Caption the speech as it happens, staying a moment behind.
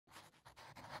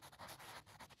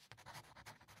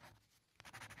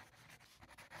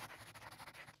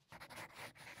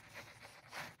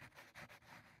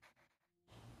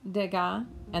Degas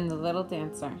and the Little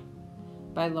Dancer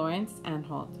by Laurence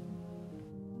Anholt.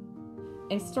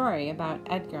 A story about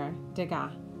Edgar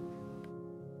Degas.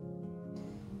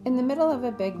 In the middle of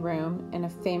a big room in a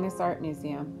famous art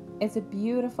museum is a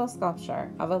beautiful sculpture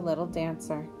of a little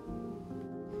dancer.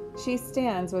 She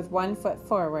stands with one foot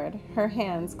forward, her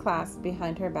hands clasped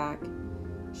behind her back.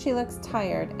 She looks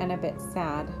tired and a bit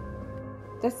sad.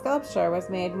 The sculpture was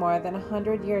made more than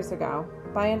 100 years ago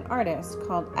by an artist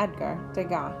called Edgar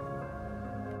Degas.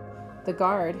 The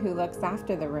guard who looks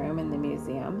after the room in the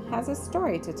museum has a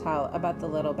story to tell about the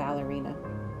little ballerina.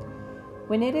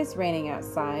 When it is raining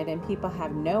outside and people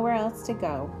have nowhere else to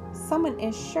go, someone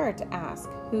is sure to ask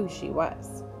who she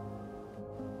was.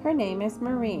 "Her name is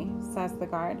Marie," says the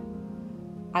guard.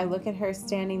 "I look at her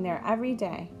standing there every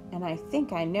day, and I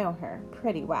think I know her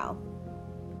pretty well."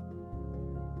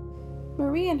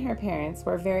 Marie and her parents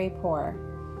were very poor,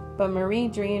 but Marie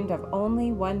dreamed of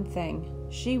only one thing.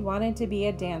 She wanted to be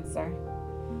a dancer.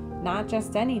 Not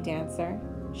just any dancer.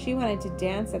 She wanted to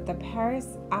dance at the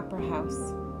Paris Opera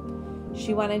House.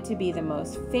 She wanted to be the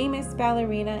most famous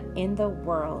ballerina in the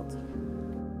world.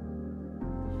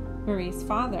 Marie's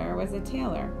father was a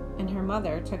tailor, and her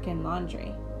mother took in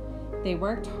laundry. They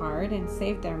worked hard and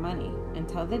saved their money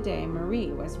until the day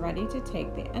Marie was ready to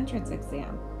take the entrance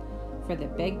exam for the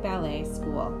big ballet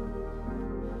school.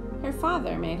 Her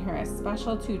father made her a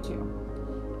special tutu,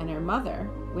 and her mother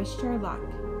wished her luck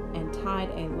and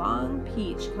tied a long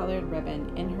peach-colored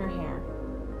ribbon in her hair.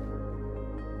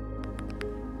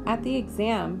 At the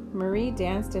exam, Marie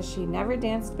danced as she never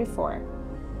danced before,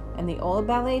 and the old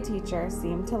ballet teacher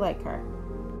seemed to like her.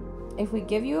 "If we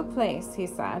give you a place," he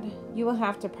said, "you will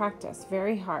have to practice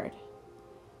very hard."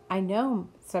 "I know,"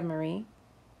 said Marie.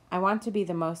 "I want to be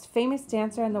the most famous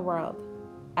dancer in the world."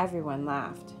 Everyone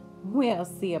laughed. "We'll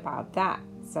see about that,"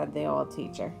 said the old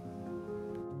teacher.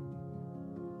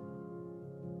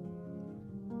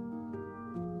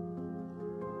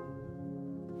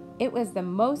 It was the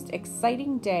most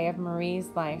exciting day of Marie's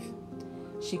life.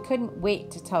 She couldn't wait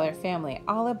to tell her family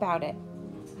all about it.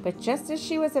 But just as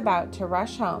she was about to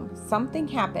rush home, something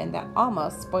happened that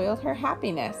almost spoiled her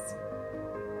happiness.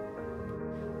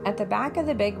 At the back of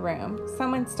the big room,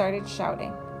 someone started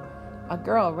shouting. A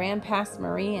girl ran past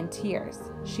Marie in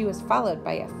tears. She was followed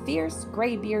by a fierce,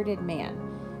 gray-bearded man,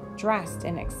 dressed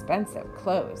in expensive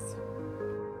clothes.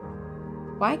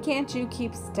 "Why can't you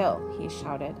keep still?" he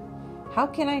shouted. "How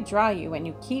can I draw you when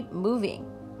you keep moving?"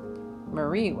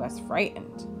 Marie was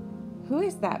frightened. "Who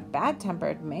is that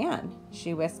bad-tempered man?"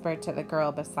 she whispered to the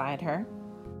girl beside her.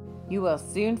 "You will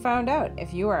soon find out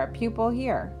if you are a pupil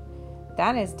here.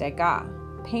 That is Degas,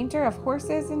 painter of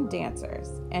horses and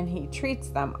dancers, and he treats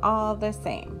them all the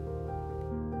same."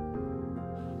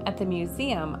 At the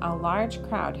museum, a large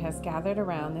crowd has gathered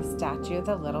around the statue of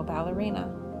the little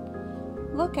ballerina.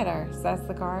 "Look at her," says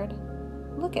the guard.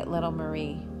 "Look at little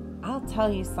Marie. I'll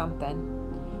tell you something.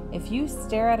 If you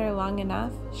stare at her long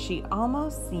enough, she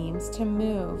almost seems to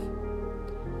move."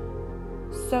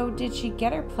 "So did she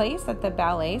get her place at the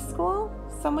ballet school?"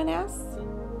 someone asked.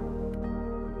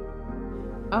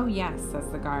 "Oh yes," says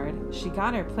the guard. "She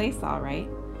got her place all right.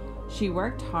 She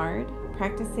worked hard,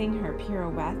 practicing her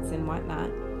pirouettes and whatnot.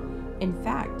 In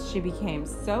fact, she became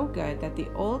so good that the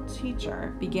old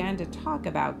teacher began to talk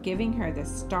about giving her the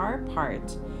star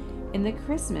part in the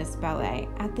Christmas ballet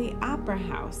at the Opera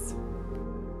House."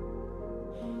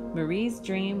 Marie's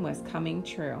dream was coming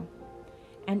true,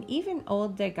 and even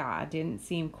old Degas didn't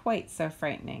seem quite so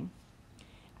frightening.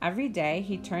 Every day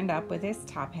he turned up with his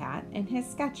top hat and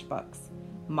his sketchbooks,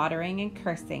 muttering and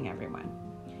cursing everyone.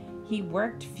 He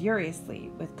worked furiously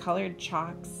with colored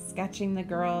chalks, sketching the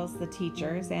girls, the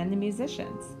teachers, and the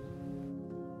musicians.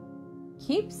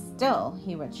 "Keep still,"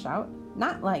 he would shout.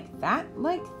 "Not like that,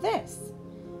 like this."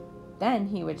 Then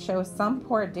he would show some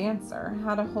poor dancer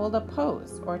how to hold a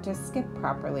pose or to skip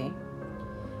properly.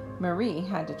 Marie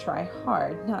had to try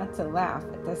hard not to laugh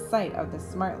at the sight of the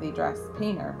smartly dressed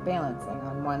painter balancing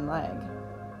on one leg.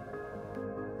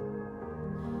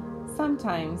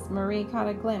 Sometimes Marie caught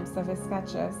a glimpse of his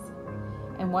sketches,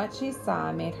 and what she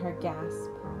saw made her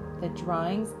gasp. The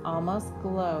drawings almost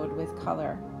glowed with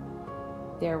color.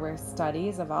 There were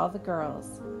studies of all the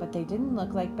girls, but they didn't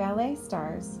look like ballet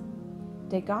stars.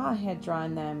 Degas had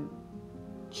drawn them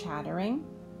chattering,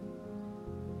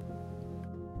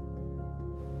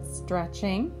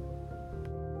 stretching,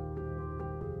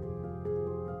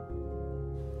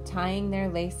 tying their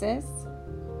laces,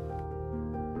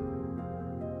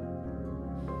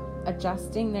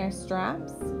 adjusting their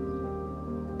straps,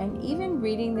 and even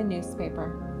reading the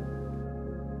newspaper.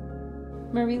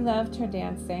 Marie loved her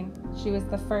dancing. She was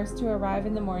the first to arrive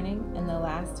in the morning and the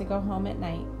last to go home at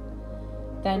night.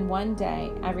 Then one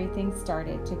day, everything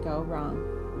started to go wrong.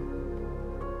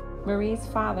 Marie's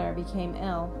father became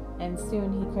ill, and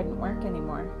soon he couldn't work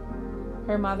anymore.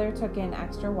 Her mother took in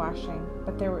extra washing,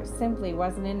 but there simply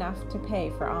wasn't enough to pay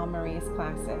for all Marie's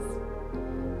classes.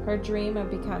 Her dream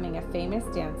of becoming a famous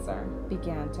dancer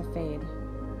began to fade.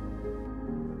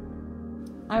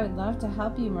 "I would love to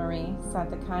help you, Marie," said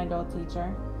the kind old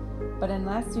teacher, "but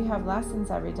unless you have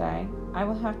lessons every day, I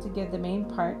will have to give the main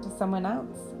part to someone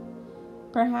else.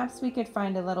 Perhaps we could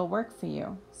find a little work for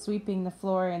you, sweeping the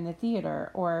floor in the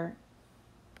theater, or—"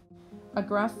 A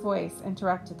gruff voice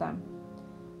interrupted them.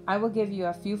 "I will give you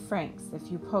a few francs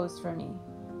if you pose for me,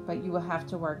 but you will have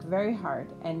to work very hard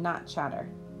and not chatter.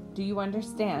 Do you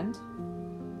understand?"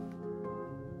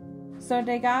 So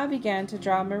Degas began to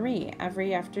draw Marie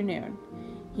every afternoon.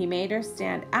 He made her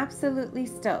stand absolutely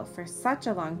still for such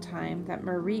a long time that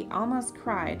Marie almost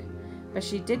cried, but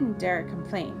she didn't dare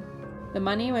complain. The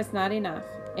money was not enough.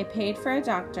 It paid for a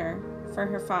doctor for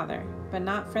her father, but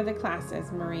not for the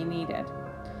classes Marie needed.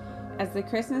 As the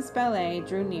Christmas ballet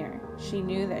drew near, she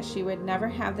knew that she would never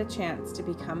have the chance to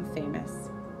become famous.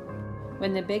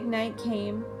 When the big night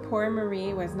came, poor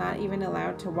Marie was not even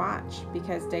allowed to watch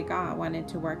because Degas wanted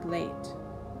to work late.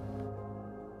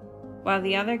 While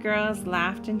the other girls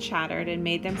laughed and chattered and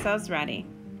made themselves ready,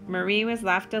 Marie was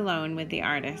left alone with the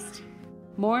artist.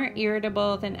 More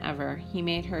irritable than ever, he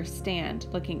made her stand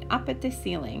looking up at the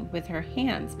ceiling with her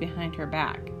hands behind her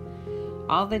back.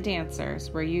 All the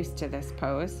dancers were used to this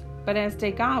pose, but as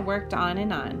Degas worked on,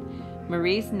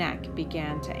 Marie's neck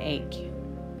began to ache.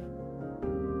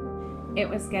 It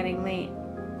was getting late.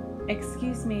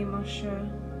 "Excuse me, Monsieur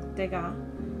Degas,"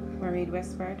 Marie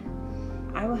whispered.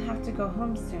 "I will have to go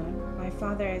home soon. My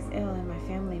father is ill and my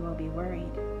family will be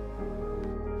worried."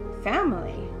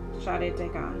 "Family?" shouted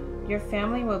Degas. "Your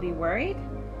family will be worried?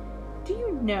 Do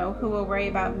you know who will worry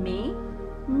about me?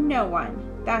 No one.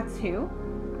 That's who.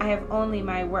 I have only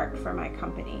my work for my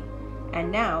company,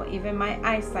 and now even my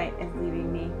eyesight is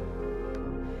leaving me."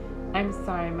 "I'm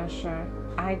sorry, monsieur.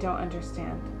 I don't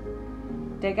understand."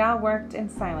 Degas worked in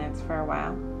silence for a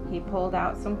while. He pulled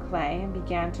out some clay and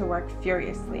began to work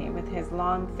furiously with his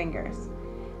long fingers.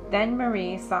 Then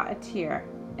Marie saw a tear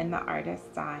in the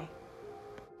artist's eye.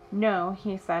 "No,"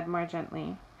 he said more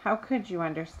gently. "How could you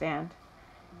understand?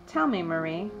 Tell me,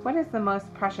 Marie, what is the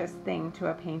most precious thing to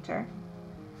a painter?"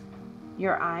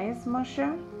 "Your eyes,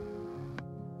 monsieur?"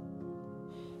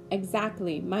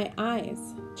 "Exactly, my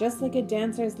eyes. Just like a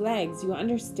dancer's legs, you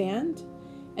understand?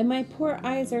 And my poor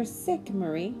eyes are sick,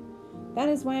 Marie. That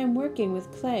is why I'm working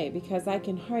with clay, because I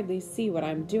can hardly see what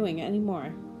I'm doing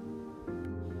anymore."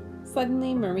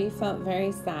 Suddenly, Marie felt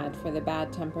very sad for the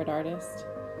bad-tempered artist.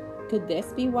 Could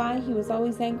this be why he was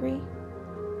always angry?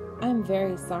 "I'm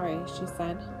very sorry," she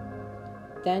said.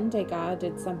 Then Degas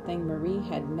did something Marie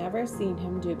had never seen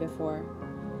him do before.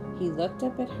 He looked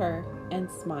up at her and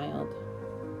smiled.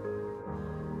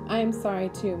 "I am sorry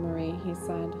too, Marie," he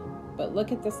said, "but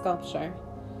look at the sculpture.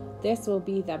 This will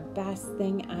be the best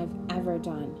thing I've ever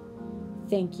done.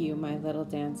 Thank you, my little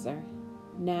dancer.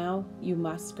 Now you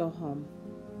must go home."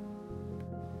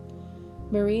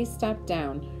 Marie stepped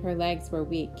down. Her legs were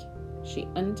weak. She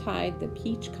untied the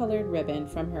peach-colored ribbon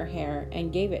from her hair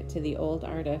and gave it to the old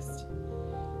artist.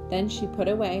 Then she put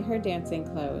away her dancing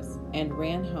clothes and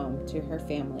ran home to her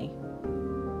family.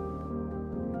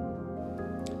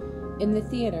 In the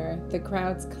theater, the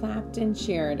crowds clapped and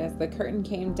cheered as the curtain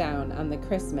came down on the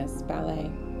Christmas ballet.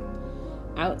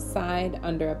 Outside,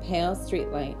 under a pale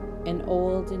streetlight, an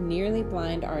old, nearly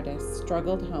blind artist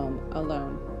struggled home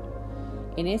alone.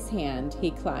 In his hand,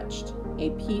 he clutched a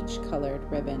peach-colored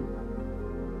ribbon.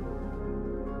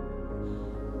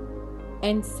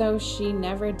 "And so she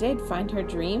never did find her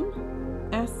dream?"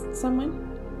 asked someone.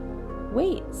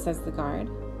 "Wait," says the guard,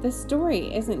 "the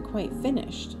story isn't quite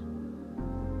finished."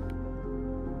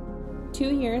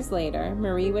 2 years later,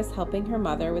 Marie was helping her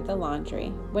mother with the laundry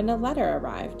when a letter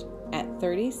arrived at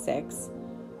 36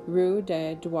 Rue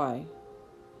de Douai.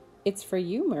 "It's for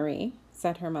you, Marie,"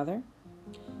 said her mother.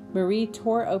 Marie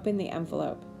tore open the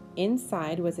envelope.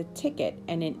 Inside was a ticket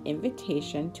and an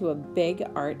invitation to a big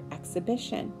art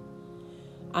exhibition.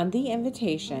 On the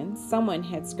invitation, someone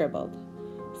had scribbled,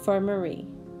 "For Marie,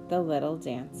 the little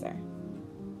dancer."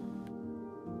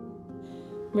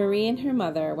 Marie and her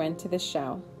mother went to the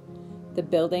show. The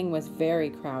building was very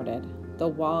crowded. The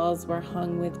walls were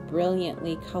hung with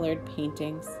brilliantly colored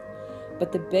paintings,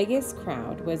 but the biggest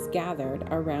crowd was gathered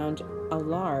around a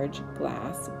large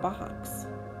glass box.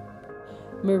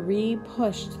 Marie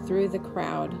pushed through the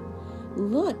crowd.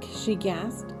 "Look," she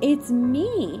gasped, "it's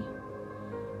me!"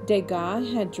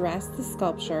 Degas had dressed the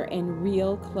sculpture in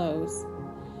real clothes.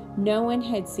 No one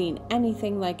had seen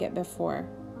anything like it before.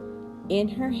 In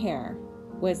her hair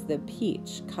was the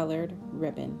peach-colored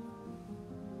ribbon.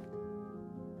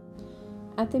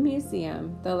 At the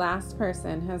museum, the last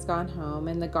person has gone home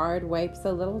and the guard wipes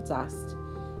a little dust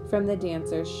from the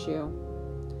dancer's shoe.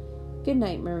 "Good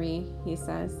night, Marie," he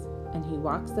says, and he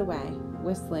walks away,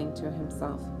 whistling to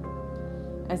himself.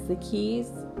 As the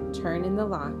keys turn in the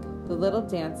lock, the little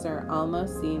dancer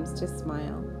almost seems to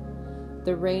smile.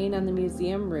 The rain on the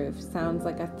museum roof sounds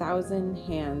like 1,000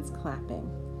 hands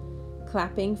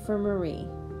clapping for Marie,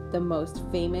 the most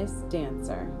famous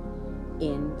dancer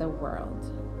in the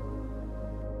world.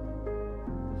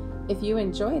 If you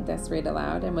enjoyed this read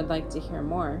aloud and would like to hear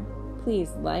more,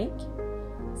 please like,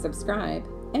 subscribe,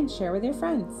 and share with your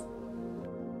friends.